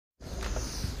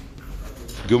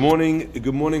Good morning,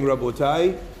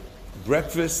 Rabotai.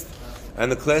 Breakfast and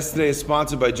the class today is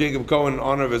sponsored by Jacob Cohen in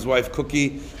honor of his wife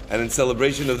Cookie and in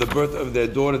celebration of the birth of their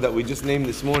daughter that we just named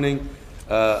this morning,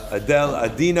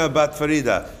 Adina Bat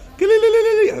Farida.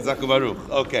 Hazaku Baruch.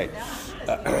 Okay,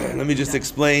 let me just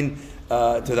explain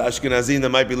to the Ashkenazim that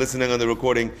might be listening on the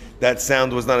recording, that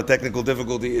sound was not a technical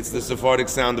difficulty, it's the Sephardic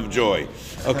sound of joy.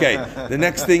 Okay, the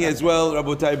next thing as well,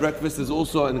 Rabotai, breakfast is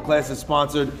also in the class is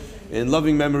sponsored in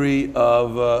loving memory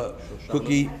of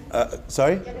Cookie, of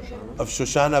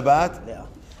Shoshana Bat.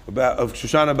 Of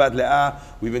Shoshana Bat Le'ah.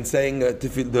 We've been saying the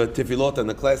tefillot and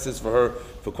the classes for her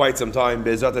for quite some time.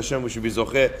 Be'ezrat Hashem, we should be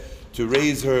zocheh to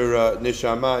raise her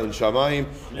neshama in Shamayim,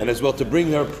 and as well to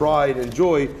bring her pride and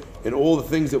joy in all the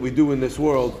things that we do in this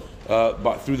world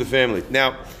through the family.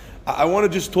 Now, I want to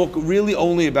just talk really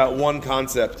only about one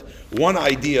concept, one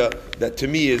idea that to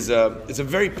me is a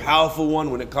very powerful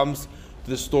one when it comes to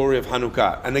the story of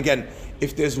Chanuka. And again,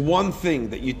 if there's one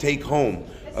thing that you take home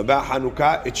about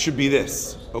Chanuka, it should be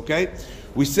this, okay?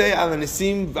 We say al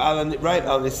nisim, right?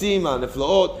 Al nisim, al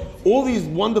niflaot, all these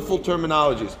wonderful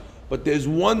terminologies. But there's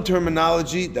one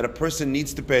terminology that a person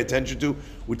needs to pay attention to,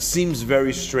 which seems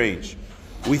very strange.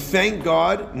 We thank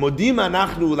God, modim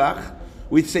anachnu lach.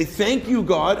 We say thank you,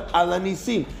 God, al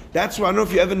nisim. That's why I don't know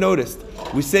if you ever noticed.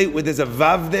 We say there's a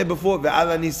vav there before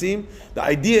ve'al nisim. The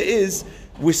idea is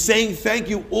we're saying thank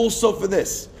you also for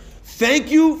this. Thank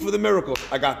you for the miracles.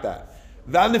 I got that.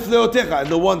 Ve'al nifleotecha, and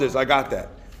the wonders. I got that.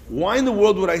 Why in the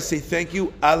world would I say thank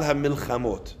you al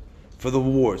hamilchamot, for the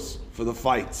wars, for the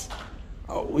fights?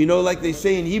 You know, like they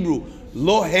say in Hebrew,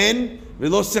 lo hen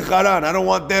v'lo secharan. I don't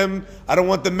want them. I don't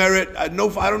want the merit. I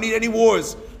don't need any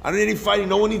wars. I don't need any fighting.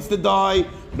 No one needs to die.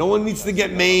 No one needs to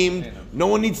get maimed. No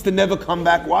one needs to never come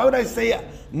back. Why would I say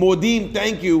modim,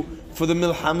 thank you for the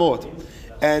milhamot?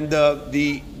 And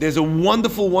there's a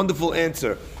wonderful, wonderful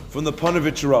answer from the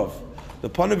Panovich Rav. The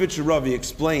Panovich Rav, he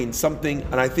explained something,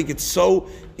 and I think it's so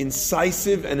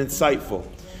incisive and insightful.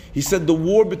 He said the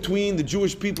war between the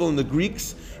Jewish people and the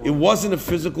Greeks, it wasn't a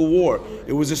physical war.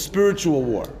 It was a spiritual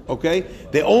war, okay?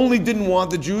 They only didn't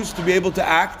want the Jews to be able to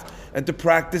act and to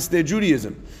practice their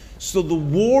Judaism. So the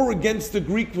war against the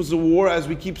Greek was a war, as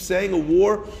we keep saying, a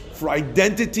war for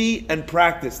identity and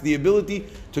practice, the ability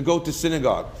to go to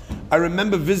synagogue. I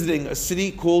remember visiting a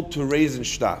city called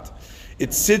Theresienstadt.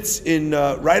 It sits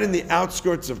right in the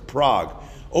outskirts of Prague.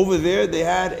 Over there, they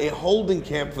had a holding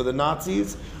camp for the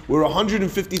Nazis where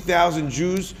 150,000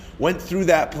 Jews went through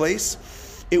that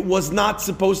place. It was not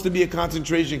supposed to be a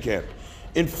concentration camp.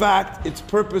 In fact, its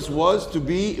purpose was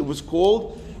it was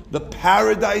called the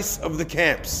paradise of the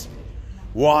camps.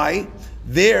 Why?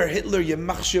 There, Hitler,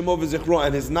 Yemach Shemo v'Zichro,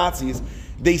 and his Nazis,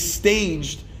 they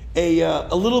staged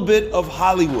a little bit of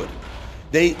Hollywood.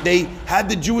 They had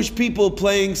the Jewish people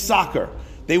playing soccer.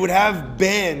 They would have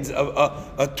bands,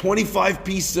 a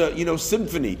 25-piece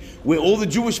symphony, where all the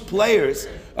Jewish players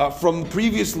from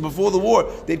before the war,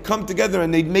 they'd come together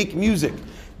and they'd make music.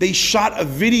 They shot a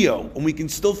video, and we can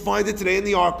still find it today in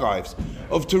the archives,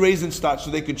 of Theresienstadt,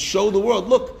 so they could show the world,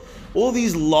 look, all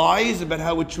these lies about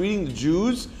how we're treating the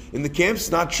Jews in the camps,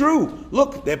 not true.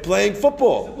 Look, they're playing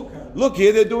football. Look,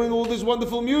 here they're doing all this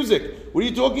wonderful music. What are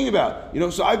you talking about?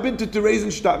 So I've been to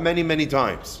Theresienstadt many, many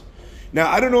times.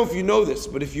 Now, I don't know if you know this,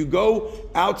 but if you go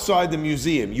outside the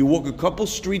museum, you walk a couple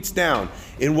streets down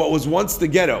in what was once the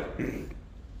ghetto,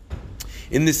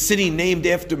 in this city named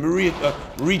after Marie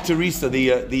Theresa,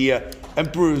 the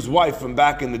emperor's wife from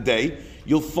back in the day,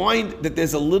 you'll find that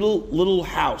there's a little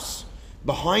house.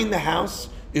 Behind the house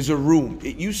is a room.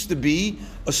 It used to be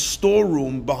a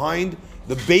storeroom behind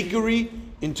the bakery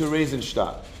in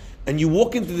Theresienstadt. And you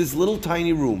walk into this little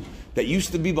tiny room that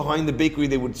used to be behind the bakery.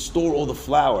 They would store all the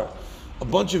flour. A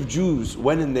bunch of Jews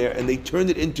went in there and they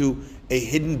turned it into a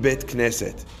hidden Bet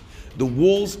Knesset. The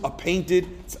walls are painted.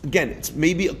 It's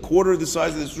maybe a quarter of the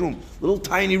size of this room. Little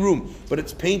tiny room, but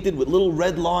it's painted with little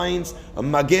red lines, a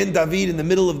Magen David in the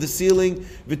middle of the ceiling.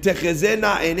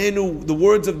 V'techezena enenu, the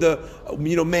words of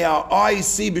may our eyes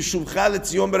see b'shuvcha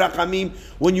le'tzion berachamim,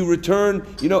 when you return,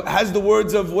 has the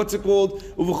words of, what's it called?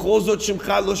 Uv'chol zot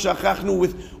shemcha lo shachachnu,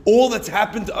 with all that's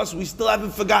happened to us, we still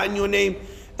haven't forgotten your name.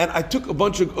 And I took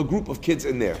a group of kids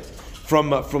in there from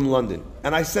London.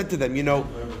 And I said to them,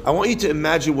 I want you to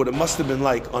imagine what it must have been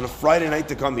like on a Friday night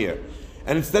to come here.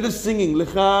 And instead of singing,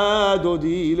 Lecha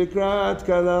Dodi Lekrat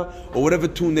Kala, or whatever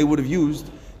tune they would have used,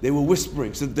 they were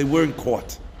whispering so that they weren't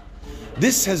caught.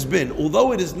 This has been,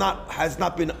 although it has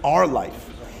not been our life,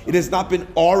 it has not been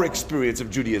our experience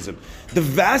of Judaism, the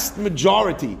vast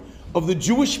majority of the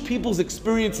Jewish people's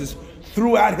experiences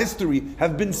throughout history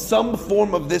have been some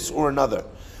form of this or another.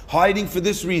 hiding for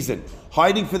this reason,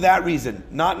 hiding for that reason,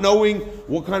 not knowing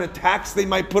what kind of tax they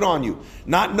might put on you,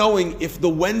 not knowing if the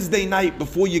Wednesday night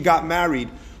before you got married,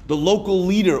 the local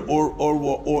leader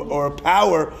or a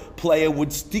power player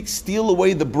would steal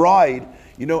away the bride,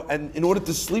 and in order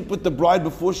to sleep with the bride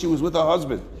before she was with her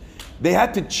husband. They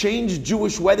had to change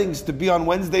Jewish weddings to be on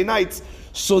Wednesday nights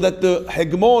so that the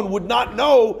hegemon would not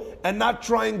know and not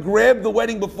try and grab the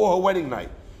wedding before her wedding night.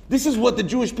 This is what the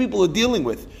Jewish people are dealing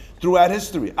with throughout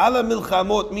history. Ala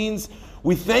milchamot means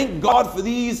we thank God for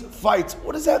these fights.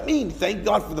 What does that mean? Thank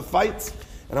God for the fights?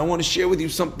 And I want to share with you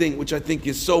something which I think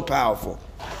is so powerful.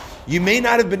 You may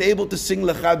not have been able to sing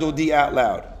Lecha Dodi out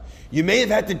loud. You may have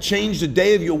had to change the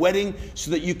day of your wedding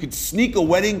so that you could sneak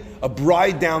a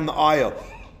bride down the aisle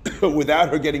without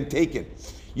her getting taken.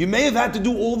 You may have had to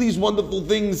do all these wonderful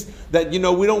things that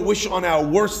we don't wish on our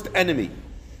worst enemy.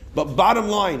 But bottom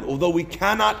line, although we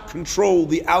cannot control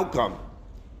the outcome,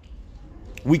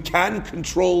 we can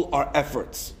control our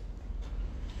efforts.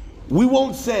 We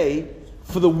won't say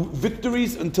for the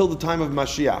victories until the time of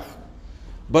Mashiach,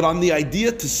 but on the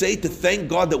idea to thank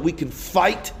God that we can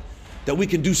fight, that we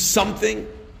can do something.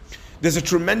 There's a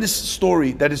tremendous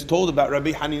story that is told about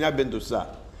Rabbi Hanina ben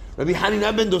Dosa. Rabbi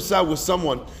Hanina ben Dosa was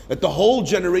someone that the whole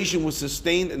generation was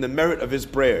sustained in the merit of his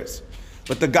prayers.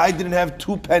 But the guy didn't have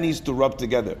 2 pennies to rub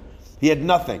together. He had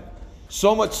nothing.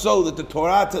 So much so that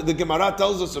the Gemara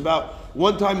tells us about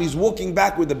one time he's walking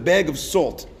back with a bag of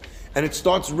salt, and it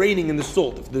starts raining in the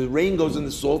salt. If the rain goes in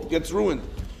the salt, it gets ruined.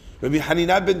 Rabbi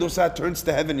Hanina ben Dosa turns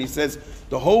to heaven. He says,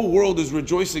 the whole world is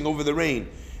rejoicing over the rain,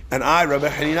 and I, Rabbi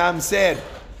Hanina, am sad.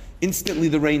 Instantly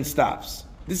the rain stops.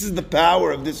 This is the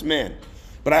power of this man.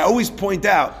 But I always point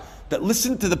out that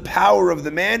listen to the power of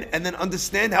the man and then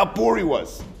understand how poor he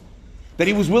was. That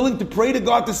he was willing to pray to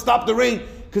God to stop the rain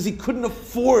because he couldn't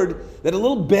afford that a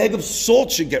little bag of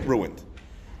salt should get ruined.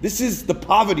 This is the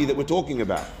poverty that we're talking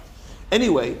about.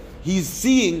 Anyway, he's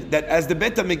seeing that as the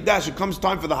Bet HaMikdash, it comes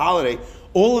time for the holiday,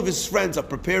 all of his friends are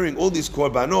preparing all these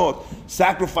korbanot,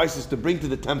 sacrifices to bring to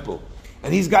the temple.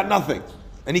 And he's got nothing.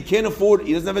 And he can't afford,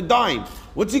 he doesn't have a dime.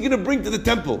 What's he going to bring to the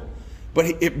temple? But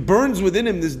it burns within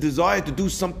him this desire to do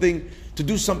something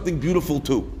beautiful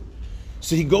too.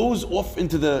 So he goes off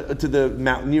into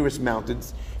the nearest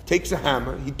mountains, takes a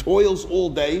hammer, he toils all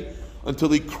day until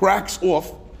he cracks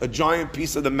off a giant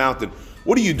piece of the mountain.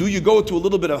 What do? You go to a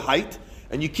little bit of height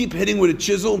and you keep hitting with a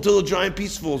chisel until a giant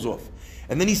piece falls off.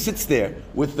 And then he sits there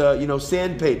with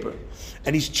sandpaper,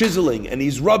 and he's chiseling and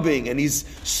he's rubbing and he's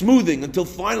smoothing until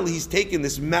finally he's taken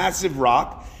this massive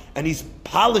rock and he's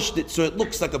polished it so it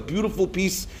looks like a beautiful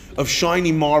piece of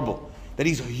shiny marble that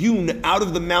he's hewn out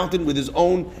of the mountain with his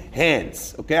own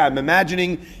hands. Okay, I'm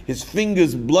imagining his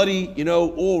fingers bloody,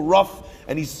 all rough,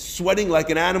 and he's sweating like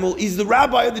an animal. He's the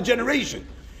rabbi of the generation.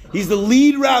 He's the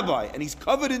lead rabbi, and he's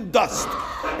covered in dust.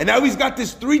 And now he's got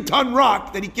this 3-ton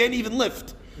rock that he can't even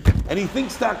lift. And he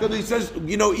thinks he says,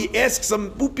 he asks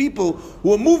some people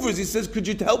who are movers, he says, could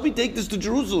you help me take this to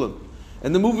Jerusalem?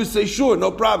 And the movers say, sure,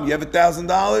 no problem. You have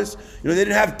 $1,000? They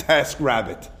didn't have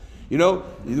TaskRabbit.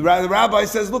 The rabbi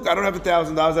says, look, I don't have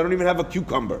 $1,000. I don't even have a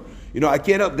cucumber. I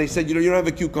can't help. They said, you don't have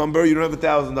a cucumber. You don't have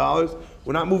 $1,000.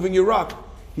 We're not moving your rock.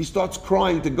 He starts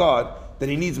crying to God that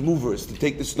he needs movers to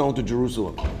take the stone to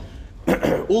Jerusalem.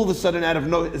 All of a sudden,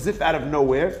 as if out of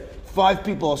nowhere, 5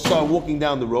 people start walking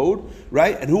down the road,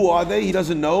 right? And who are they? He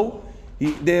doesn't know.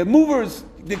 They're movers.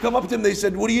 They come up to him, they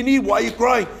said, what do you need? Why are you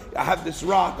crying? I have this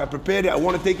rock, I prepared it, I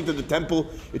want to take it to the temple.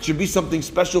 It should be something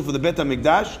special for the Bet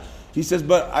HaMikdash. He says,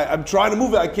 but I'm trying to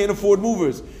move it, I can't afford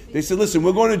movers. They said, listen,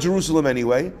 we're going to Jerusalem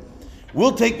anyway.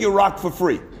 We'll take your rock for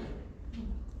free.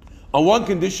 On one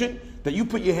condition, that you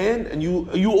put your hand and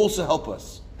you also help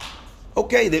us.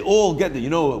 Okay, they all get there.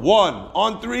 1,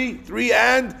 on 3, 3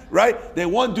 and, right? They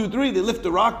 1, 2, 3, they lift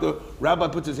the rock. The rabbi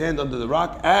puts his hand under the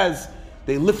rock. As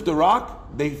they lift the rock,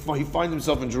 he finds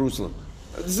himself in Jerusalem.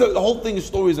 The whole thing is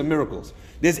stories of miracles.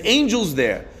 There's angels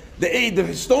there.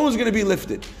 The stone is going to be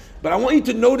lifted. But I want you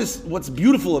to notice what's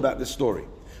beautiful about this story.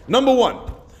 Number 1,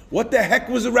 what the heck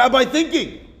was the rabbi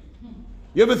thinking?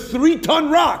 You have a 3-ton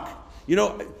rock.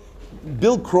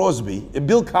 Bill Cosby,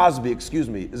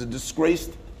 is a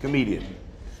disgraced comedian.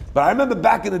 But I remember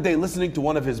back in the day listening to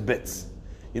one of his bits.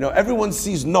 Everyone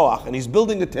sees Noah and he's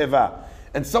building a teva.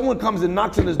 And someone comes and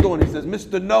knocks on his door and he says,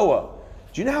 Mr. Noah,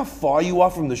 do you know how far you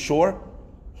are from the shore?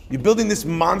 You're building this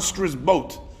monstrous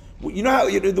boat. You know how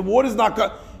the water's not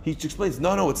cut. He explains,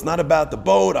 no, it's not about the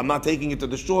boat. I'm not taking it to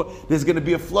the shore. There's going to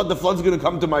be a flood. The flood's going to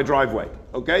come to my driveway.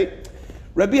 Okay?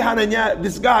 Rabbi Hananya,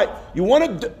 this guy, you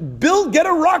want to get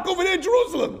a rock over there in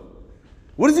Jerusalem.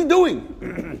 What is he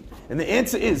doing? And the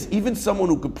answer is, even someone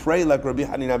who could pray like Rabbi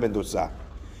Hanina ben Dosa,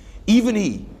 Even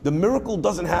he, the miracle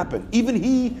doesn't happen. Even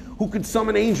he who could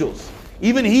summon angels,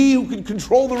 even he who could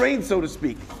control the rain, so to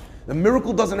speak, the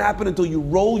miracle doesn't happen until you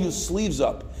roll your sleeves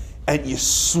up and you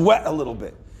sweat a little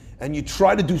bit and you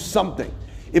try to do something.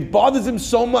 It bothers him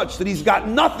so much that he's got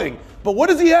nothing. But what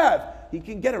does he have? He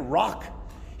can get a rock.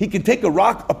 He can take a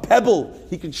rock, a pebble.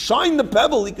 He can shine the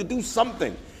pebble. He can do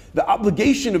something. The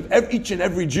obligation of each and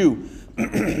every Jew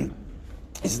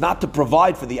is not to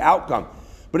provide for the outcome,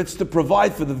 but it's to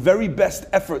provide for the very best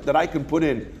effort that I can put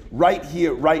in right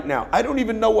here, right now. I don't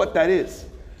even know what that is,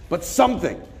 but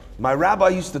something. My rabbi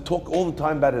used to talk all the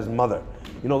time about his mother.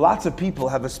 You know, lots of people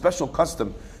have a special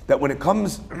custom that when it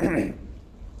comes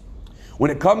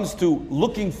to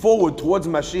looking forward towards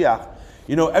Mashiach,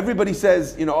 you know, everybody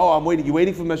says, you know, oh, I'm waiting. You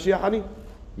waiting for Mashiach, honey?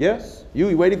 Yes?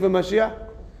 You waiting for Mashiach?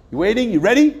 You waiting? You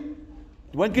ready?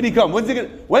 When can he come? When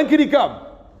can he come?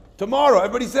 Tomorrow.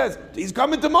 Everybody says, he's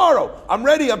coming tomorrow. I'm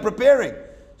ready. I'm preparing.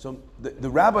 So the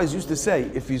rabbis used to say,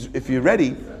 if you're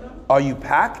ready, are you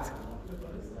packed?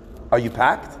 Are you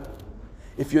packed?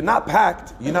 If you're not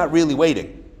packed, you're not really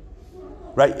waiting.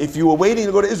 Right? If you were waiting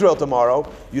to go to Israel tomorrow,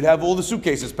 you'd have all the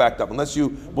suitcases packed up, unless you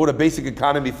bought a basic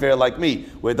economy fare like me,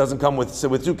 where it doesn't come with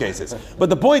suitcases. But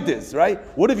the point is, right?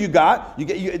 What have you got?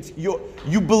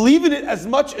 You believe in it as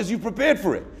much as you prepared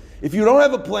for it. If you don't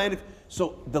have a plan,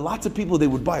 lots of people, they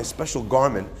would buy a special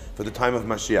garment for the time of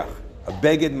Mashiach, a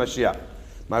beged Mashiach.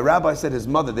 My rabbi said his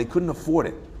mother, they couldn't afford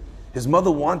it. His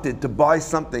mother wanted to buy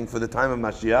something for the time of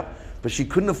Mashiach, but she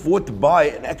couldn't afford to buy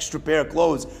an extra pair of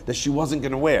clothes that she wasn't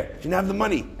going to wear. She didn't have the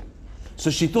money. So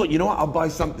she thought, you know what, I'll buy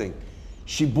something.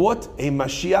 She bought a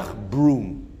Mashiach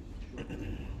broom.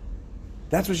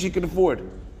 That's what she could afford.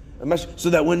 So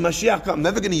that when Mashiach comes, I'm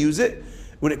never going to use it.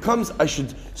 When it comes, I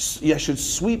should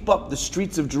sweep up the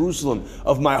streets of Jerusalem,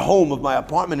 of my home, of my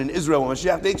apartment in Israel. When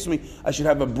Mashiach takes me, I should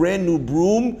have a brand new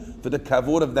broom for the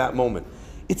kavod of that moment.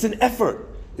 It's an effort.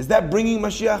 Is that bringing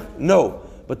Mashiach? No.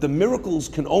 But the miracles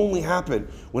can only happen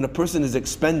when a person is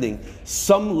expending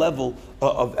some level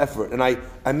of effort. And I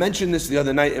mentioned this the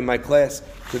other night in my class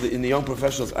in the young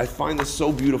professionals. I find this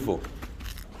so beautiful.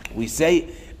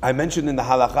 I mentioned in the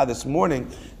halakha this morning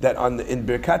that in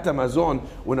Birkat HaMazon,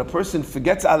 when a person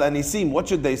forgets Al Anisim, what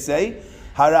should they say?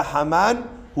 Harahaman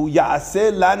hu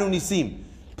ya'aseh lanu nisim.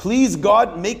 Please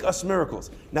God, make us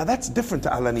miracles. Now that's different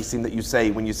to Al Anisim that you say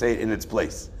when you say it in its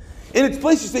place. In its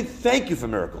place you say thank you for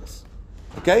miracles.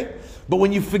 Okay? But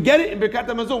when you forget it in Birkat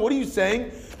HaMazon, what are you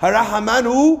saying?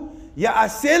 Harahamanu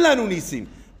ya'aseh lanu nisim.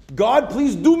 God,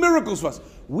 please do miracles for us.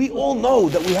 We all know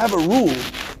that we have a rule,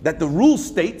 that the rule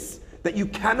states that you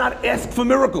cannot ask for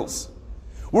miracles.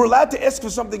 We're allowed to ask for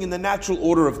something in the natural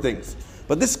order of things.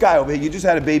 But this guy over here, you just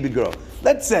had a baby girl.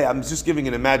 Let's say, I'm just giving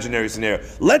an imaginary scenario.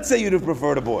 Let's say you'd have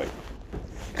preferred a boy.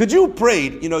 Could you have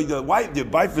prayed, you know, your wife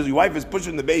is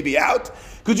pushing the baby out.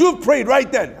 Could you have prayed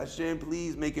right then? Hashem,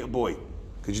 please make it a boy.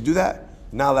 Could you do that?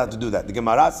 You're not allowed to do that. The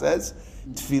Gemara says,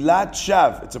 Tfilat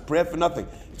Shav. It's a prayer for nothing.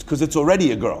 It's because it's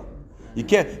already a girl. You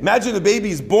can't. Imagine the baby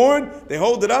is born, they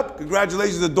hold it up,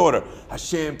 congratulations to the daughter.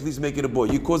 Hashem, please make it a boy.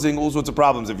 You're causing all sorts of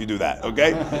problems if you do that,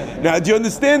 okay? Now, do you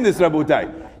understand this,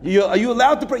 Rabotai? Are you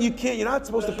allowed to pray? You can't. You're not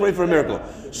supposed to pray for a miracle.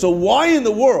 So why in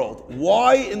the world,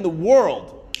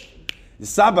 the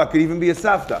Saba could even be a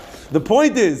Safta. The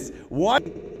point is, why?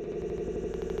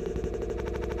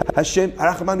 Hashem,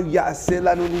 Arachmanu Ya'aseh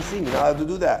lanu nisim. You're not allowed to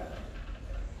do that.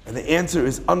 And the answer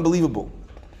is unbelievable.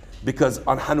 Because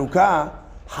on Chanuka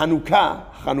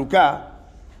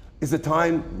is a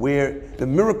time where the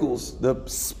miracles, the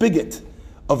spigot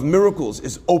of miracles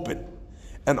is open.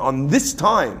 And on this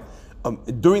time,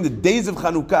 during the days of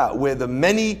Chanuka, where the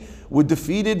many were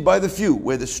defeated by the few,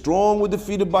 where the strong were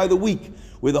defeated by the weak,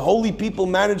 where the holy people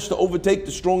managed to overtake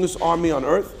the strongest army on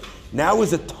earth, now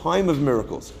is a time of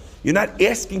miracles. You're not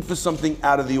asking for something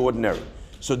out of the ordinary.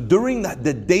 So during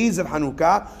the days of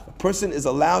Chanuka, a person is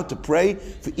allowed to pray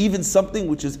for even something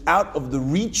which is out of the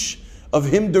reach of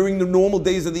him during the normal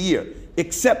days of the year,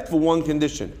 except for one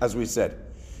condition, as we said.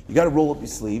 You got to roll up your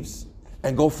sleeves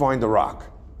and go find the rock.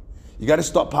 You got to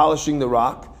start polishing the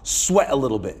rock, sweat a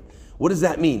little bit. What does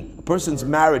that mean? A person's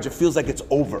marriage, it feels like it's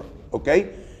over,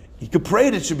 okay? You could pray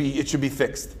it should be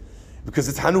fixed. Because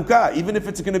it's Chanuka, even if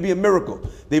it's going to be a miracle.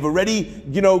 They've already,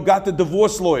 got the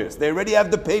divorce lawyers. They already have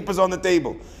the papers on the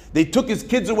table. They took his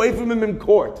kids away from him in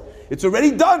court. It's already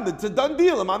done. It's a done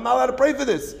deal. I'm not allowed to pray for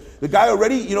this. The guy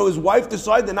already, his wife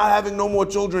decided they're not having no more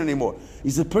children anymore.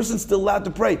 He's a person still allowed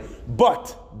to pray.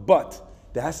 But,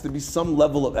 there has to be some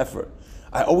level of effort.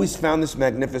 I always found this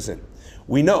magnificent.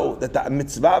 We know that the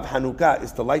mitzvah of Chanuka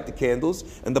is to light the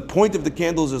candles, and the point of the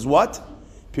candles is what?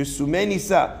 Pirsumei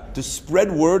nisa, to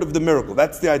spread word of the miracle.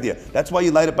 That's the idea. That's why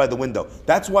you light it by the window.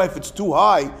 That's why if it's too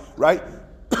high, right,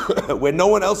 where no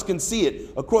one else can see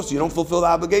it, of course you don't fulfill the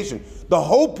obligation. The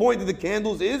whole point of the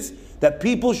candles is that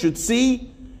people should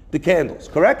see the candles,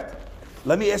 correct?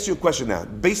 Let me ask you a question now,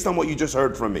 based on what you just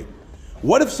heard from me.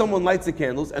 What if someone lights the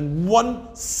candles and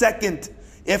 1 second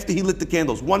after he lit the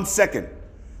candles, 1 second,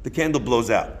 the candle blows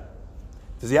out?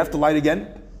 Does he have to light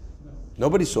again?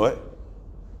 Nobody saw it.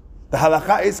 The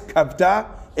halakha is kavta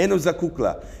eno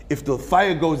zakukla. If the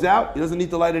fire goes out, he doesn't need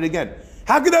to light it again.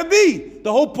 How could that be?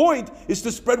 The whole point is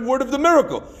to spread word of the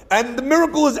miracle. And the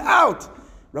miracle is out.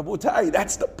 Rabotai,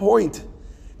 that's the point.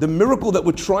 The miracle that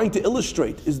we're trying to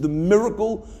illustrate is the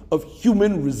miracle of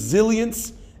human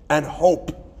resilience and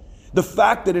hope. The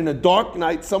fact that in a dark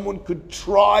night, someone could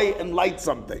try and light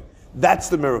something. That's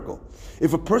the miracle.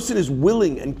 If a person is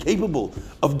willing and capable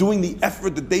of doing the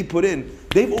effort that they put in,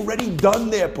 they've already done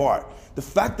their part. The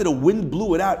fact that a wind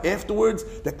blew it out afterwards,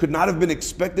 that could not have been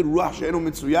expected,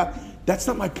 that's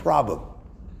not my problem.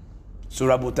 So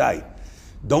Rabotai,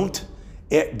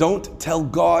 don't tell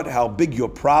God how big your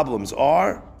problems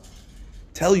are.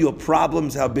 Tell your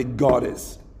problems how big God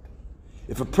is.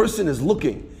 If a person is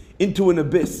looking into an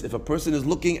abyss, if a person is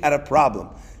looking at a problem,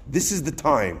 this is the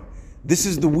time, this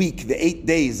is the week, the 8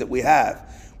 days that we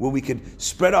have, where we could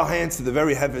spread our hands to the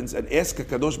very heavens and ask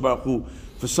HaKadosh Baruch Hu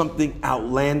for something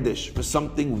outlandish, for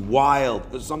something wild,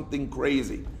 for something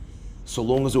crazy. So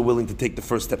long as we're willing to take the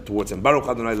first step towards Him. Baruch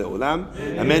Adonai Le'olam.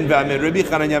 Amen ve'amen. Rabbi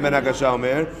Chananya ben Akasha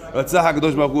Omer, Ratzah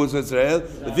HaKadosh Baruch Hu Yisrael,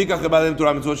 Lefikach Kebalem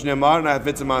Torah Mitzvot Shneimar,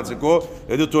 Na'afetz Ma'atzeko,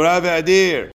 Edu Torah ve'adir.